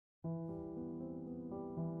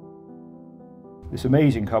This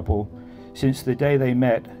amazing couple, since the day they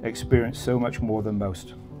met, experienced so much more than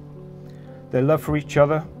most. Their love for each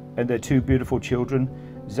other and their two beautiful children,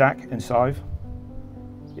 Zach and Sive,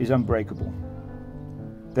 is unbreakable.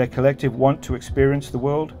 Their collective want to experience the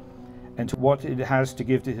world and to what it has to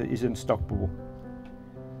give is unstoppable.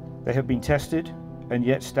 They have been tested and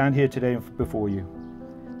yet stand here today before you,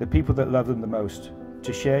 the people that love them the most,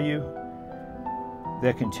 to share you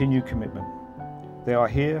their continued commitment. They are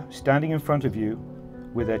here, standing in front of you,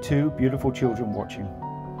 with their two beautiful children watching.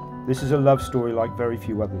 This is a love story like very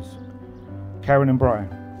few others. Karen and Brian,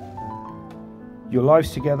 your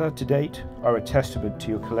lives together to date are a testament to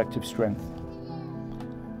your collective strength,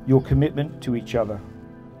 your commitment to each other,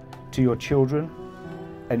 to your children,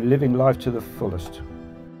 and living life to the fullest.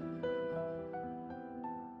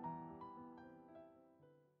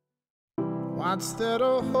 What's there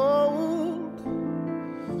to hold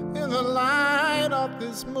in the light of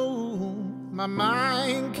this moon? My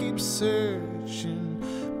mind keeps searching,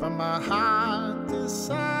 but my heart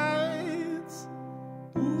decides.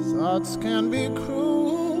 Thoughts can be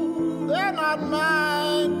cruel, they're not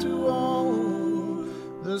mine to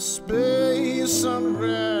own. The space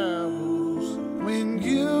unravels when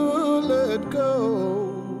you let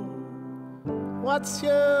go. What's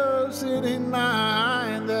yours, it ain't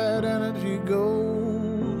mine, that energy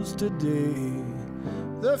goes today.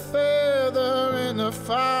 The feather in the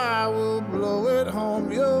fire will blow it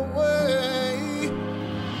home your way.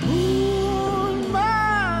 Moon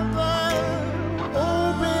mother,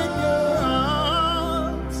 open your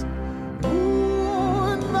arms.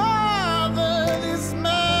 Moon mother, this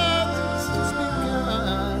magic's just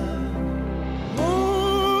begun.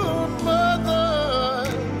 Moon mother,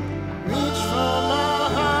 reach for my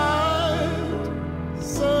heart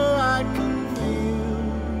so I can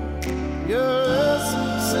feel your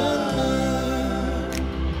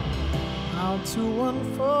to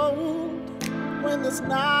unfold when this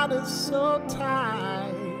knot is so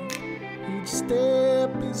tight. Each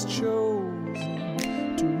step is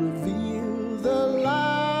chosen to reveal the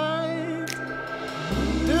light.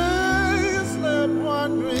 Days left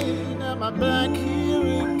wondering, am I back here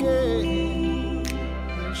again?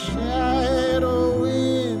 The shadow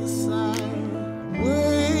inside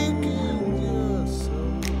waking your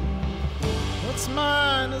soul. What's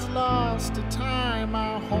mine is lost to time,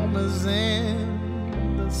 our home is in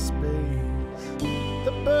the space.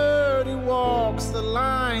 The bird who walks the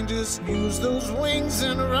line, just use those wings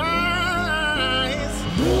and rise.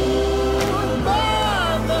 Moon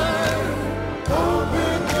mother,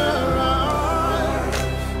 open your arms.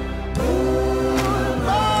 Moon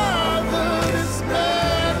mother, this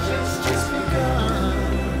magic's just begun.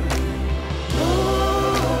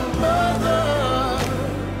 Moon mother,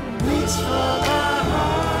 reach for my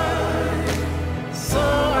heart so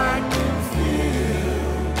I can feel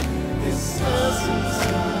this essence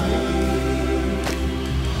of me.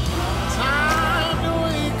 Time to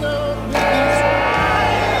wake up in these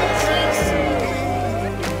rising seas.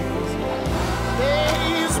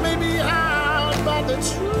 Days may be hard, but the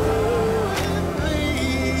true and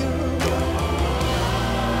real.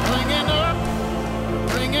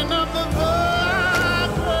 Bringing up the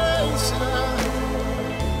vibration.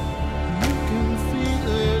 You can feel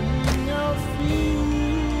it in your feet.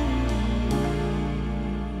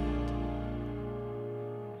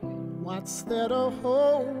 What's there to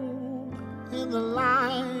hold in the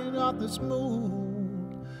light of this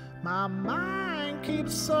moon? My mind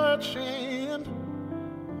keeps searching,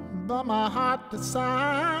 but my heart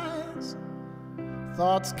decides.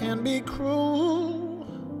 Thoughts can be cruel,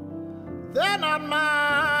 they're not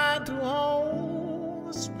mine to hold.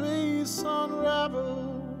 The space unravels